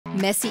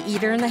Messy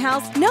eater in the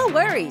house? No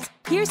worries!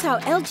 Here's how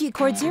LG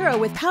CordZero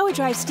with Power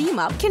Drive Steam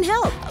Mop can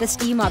help. The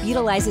Steam Mop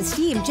utilizes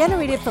steam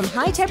generated from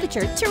high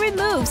temperature to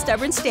remove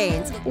stubborn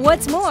stains.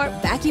 What's more,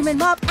 vacuum and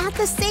mop at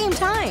the same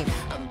time.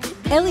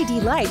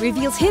 LED light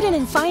reveals hidden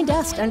and fine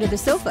dust under the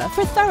sofa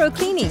for thorough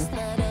cleaning.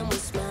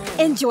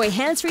 Enjoy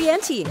hands-free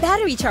emptying,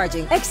 battery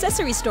charging,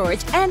 accessory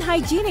storage, and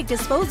hygienic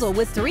disposal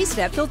with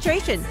 3-step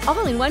filtration.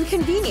 All-in-one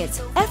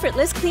convenience,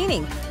 effortless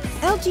cleaning.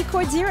 LG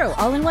CordZero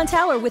all-in-one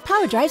tower with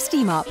Power Drive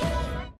Steam Mop.